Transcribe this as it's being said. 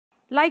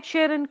Like,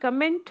 share and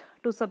comment.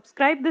 To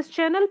subscribe this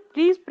channel,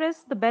 please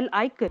press the bell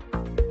icon.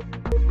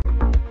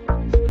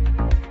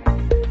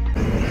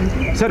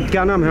 Sir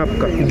क्या नाम है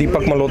आपका?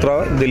 दीपक मल्होत्रा,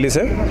 दिल्ली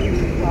से।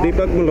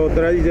 दीपक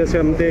मल्होत्रा जी, जैसे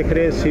हम देख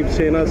रहे हैं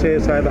शिवसेना से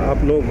शायद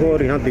आप लोग हो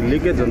और यहाँ दिल्ली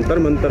के जंतर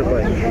मंतर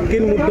पर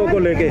किन मुद्दों को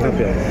लेके यहाँ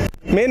पे आए?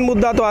 मेन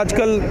मुद्दा तो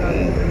आजकल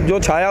जो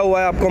छाया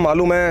हुआ है, आपको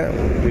मालूम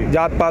है,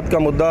 जात पात का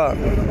मुद्दा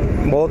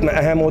बहुत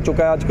अहम हो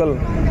चुका है। आजकल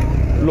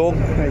लोग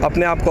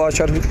अपने आप को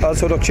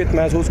असुरक्षित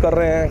महसूस कर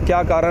रहे हैं।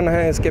 क्या कारण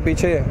है इसके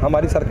पीछे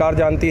हमारी सरकार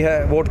जानती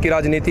है। वोट की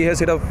राजनीति है,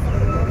 सिर्फ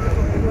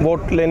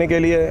वोट लेने के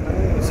लिए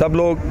सब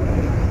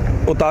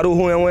लोग उतारू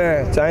हुए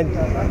हैं, चाहे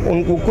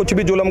उनको कुछ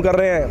भी जुल्म कर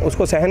रहे हैं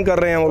उसको सहन कर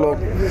रहे हैं वो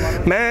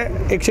लोग।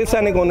 मैं एक शिव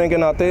सैनिक होने के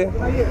नाते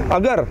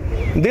अगर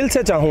दिल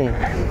से चाहूँ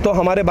तो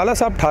हमारे बाला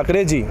साहब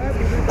ठाकरे जी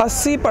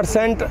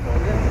 80%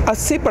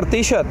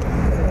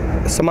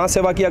 समाज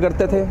सेवा किया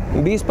करते थे,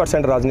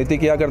 20% राजनीति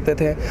किया करते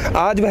थे।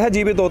 आज वह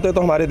जीवित होते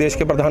तो हमारे देश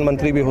के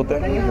प्रधानमंत्री भी होते,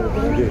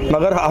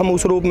 मगर हम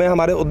उस रूप में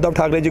हमारे उद्धव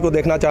ठाकरे जी को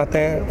देखना चाहते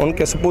हैं।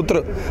 उनके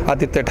सुपुत्र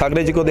आदित्य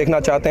ठाकरे जी को देखना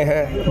चाहते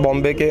हैं,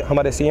 बॉम्बे के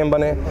हमारे सीएम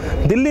बने।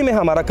 दिल्ली में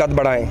हमारा कद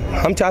बढ़ाएं,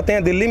 हम चाहते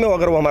हैं दिल्ली में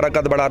अगर वो हमारा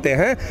कद बढ़ाते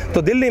हैं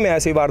तो दिल्ली में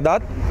ऐसी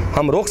वारदात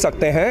हम रोक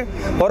सकते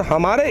हैं। और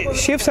हमारे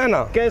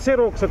शिवसेना कैसे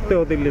रोक सकते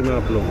हो दिल्ली में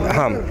आप लोग?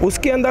 हम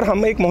उसके अंदर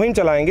हम एक मुहिम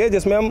चलाएंगे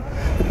जिसमें हम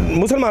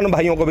मुसलमान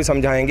भाइयों को भी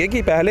समझाएंगे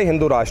कि पहले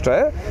हिंदू राष्ट्र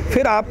है,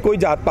 फिर आप कोई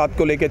जात पात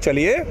को लेके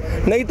चलिए,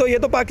 नहीं तो ये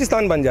तो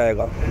पाकिस्तान बन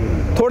जाएगा।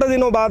 थोड़े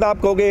दिनों बाद आप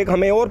कहोगे एक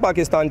हमें और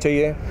पाकिस्तान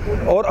चाहिए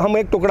और हम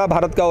एक टुकड़ा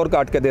भारत का और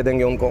काट के दे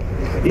देंगे उनको।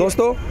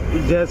 दोस्तों,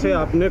 जैसे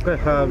आपने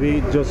कहा अभी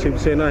जो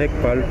शिवसेना एक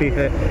पार्टी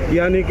है,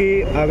 यानी कि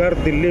अगर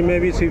दिल्ली में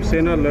भी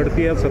शिवसेना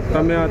लड़ती है,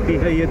 सत्ता में आती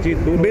है, ये चीज़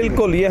दूर?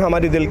 बिल्कुल, ये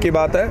हमारी दिल की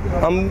बात है।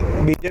 हम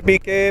बीजेपी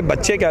के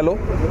बच्चे कह लो,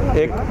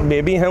 एक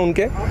बेबी हैं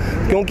उनके,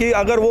 क्योंकि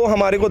अगर वो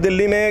हमारे को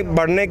दिल्ली में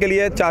बढ़ने के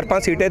लिए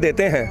 4-5 सीटें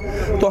देते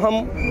हैं तो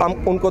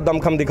हम उनको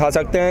दमखम दिखा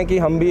सकते हैं कि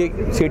हम भी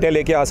सीटें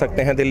लेके आ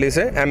सकते हैं दिल्ली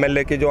से,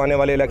 एमएलए की जो आने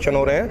वाले इलेक्शन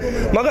हो रहे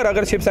हैं। मगर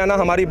अगर शिवसेना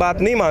हमारी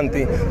बात नहीं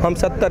मानती, हम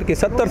 70 की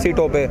 70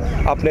 सीटों पे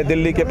अपने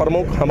दिल्ली के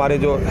प्रमुख हमारे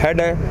जो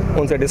हेड हैं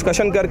उनसे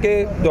डिस्कशन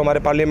करके, जो हमारे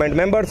पार्लियामेंट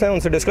मेंबर्स हैं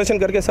उनसे डिस्कशन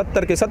करके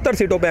 70 की 70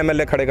 सीटों पे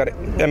एमएलए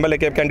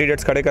के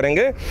कैंडिडेट्स खड़े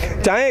करेंगे।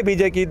 चाहे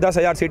बीजेपी की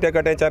 10,000 सीटें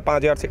कटें, चाहे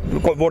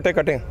 5,000 वोटें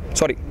कटें,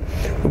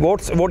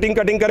 वोटिंग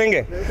कटिंग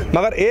करेंगे,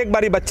 मगर एक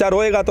बारी बच्चा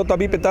रोएगा तो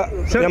तभी पिता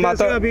या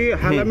माता। अभी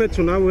हाल में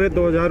चुनाव हुए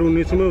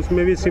 2019 में,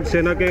 उसमें भी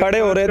शिवसेना के खड़े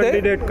हो रहे थे,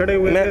 कैंडिडेट खड़े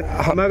हुए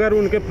थे, मगर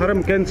उनके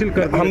फॉर्म कैंसिल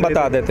कर दिए। हम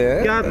बता देते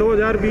हैं, क्या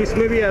 2020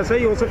 में भी ऐसा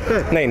ही हो सकता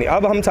है? नहीं,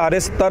 अब हम सारे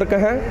सतर्क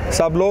हैं,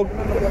 सब लोग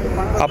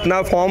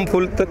अपना फॉर्म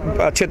फुल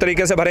अच्छे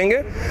तरीके से भरेंगे।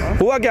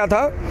 हुआ क्या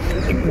था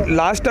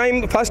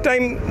फर्स्ट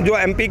टाइम जो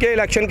एमपी के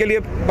इलेक्शन के लिए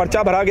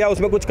पर्चा भरा गया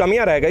उसमें कुछ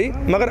कमियां रह गई,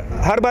 मगर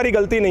हर बारी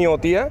गलती नहीं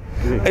होती है।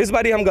 इस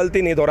बारी हम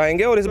गलती नहीं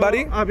दोहराएंगे। और इस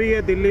बारी अभी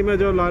ये दिल्ली में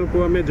जो लाल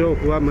कुआं में जो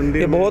हुआ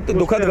मंदिर, ये बहुत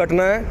दुखद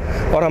घटना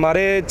है। और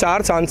हमारे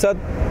 4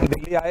 सांसद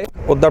दिल्ली आए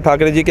उद्धव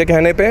ठाकरे जी के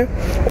कहने पे,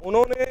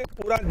 उन्होंने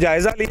पूरा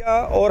जायज़ा लिया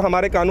और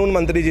हमारे कानून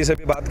मंत्री जी से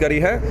भी बात करी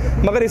है,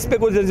 मगर इस पे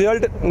कुछ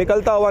रिजल्ट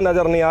निकलता हुआ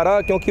नज़र नहीं आ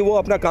रहा, क्योंकि वो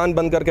अपना कान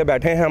बंद करके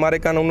बैठे हैं हमारे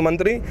कानून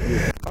मंत्री।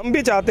 हम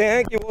भी चाहते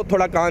हैं कि वो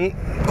थोड़ा कान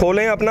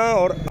खोलें अपना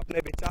और अपने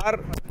विचार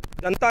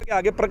जनता के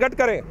आगे प्रकट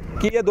करें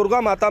कि ये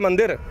दुर्गा माता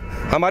मंदिर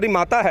हमारी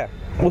माता है,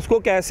 उसको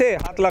कैसे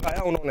हाथ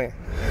लगाया उन्होंने,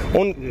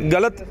 उन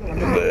गलत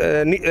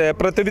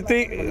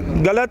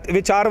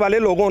विचार वाले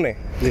लोगों ने।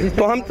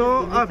 तो हम तो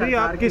अभी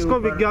आप किसको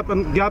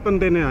ज्ञापन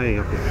देने आए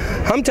हैं?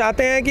 हम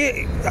चाहते हैं कि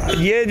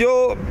ये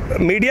जो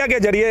मीडिया के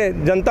जरिए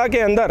जनता के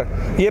अंदर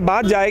ये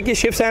बात जाए कि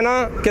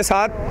शिवसेना के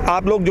साथ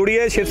आप लोग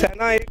जुड़िए।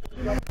 शिवसेना एक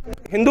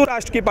हिंदू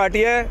राष्ट्र की पार्टी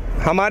है,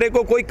 हमारे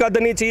को कोई कद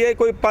नहीं चाहिए,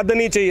 कोई पद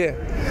नहीं चाहिए।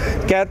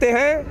 कहते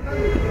हैं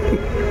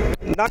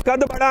ना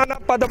कद बड़ा ना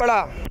पद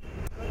बड़ा,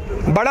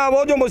 बड़ा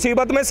वो जो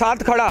मुसीबत में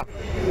साथ खड़ा।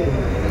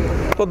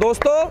 तो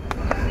दोस्तों,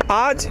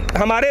 आज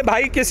हमारे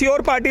भाई किसी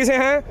और पार्टी से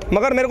हैं,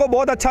 मगर मेरे को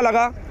बहुत अच्छा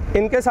लगा,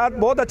 इनके साथ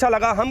बहुत अच्छा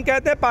लगा। हम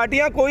कहते हैं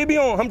पार्टियां कोई भी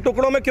हों, हम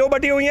टुकड़ों में क्यों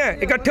बटी हुई हैं,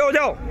 इकट्ठे हो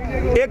जाओ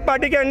एक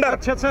पार्टी के अंदर।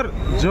 अच्छा सर,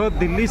 जो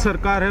दिल्ली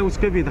सरकार है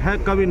उसके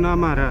विधायक का भी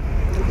नाम आ रहा है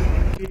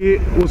कि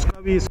उसका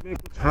भी इसमें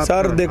कुछ हाथ?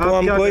 सर देखो,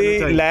 हम कोई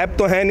लैब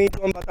तो है नहीं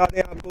तो हम बता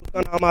दें आपको उसका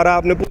नाम आ रहा,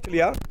 आपने पूछ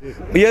लिया।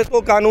 ये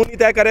तो कानून ही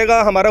तय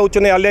करेगा, हमारा उच्च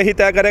न्यायालय ही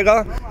तय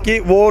करेगा कि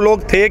वो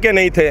लोग थे कि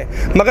नहीं थे,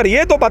 मगर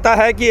ये तो पता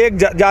है कि एक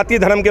जाति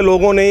धर्म के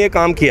लोगों ने ये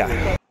काम किया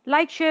है।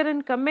 Like, share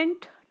and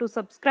comment. To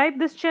subscribe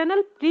this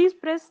channel, please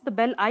press the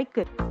bell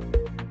icon.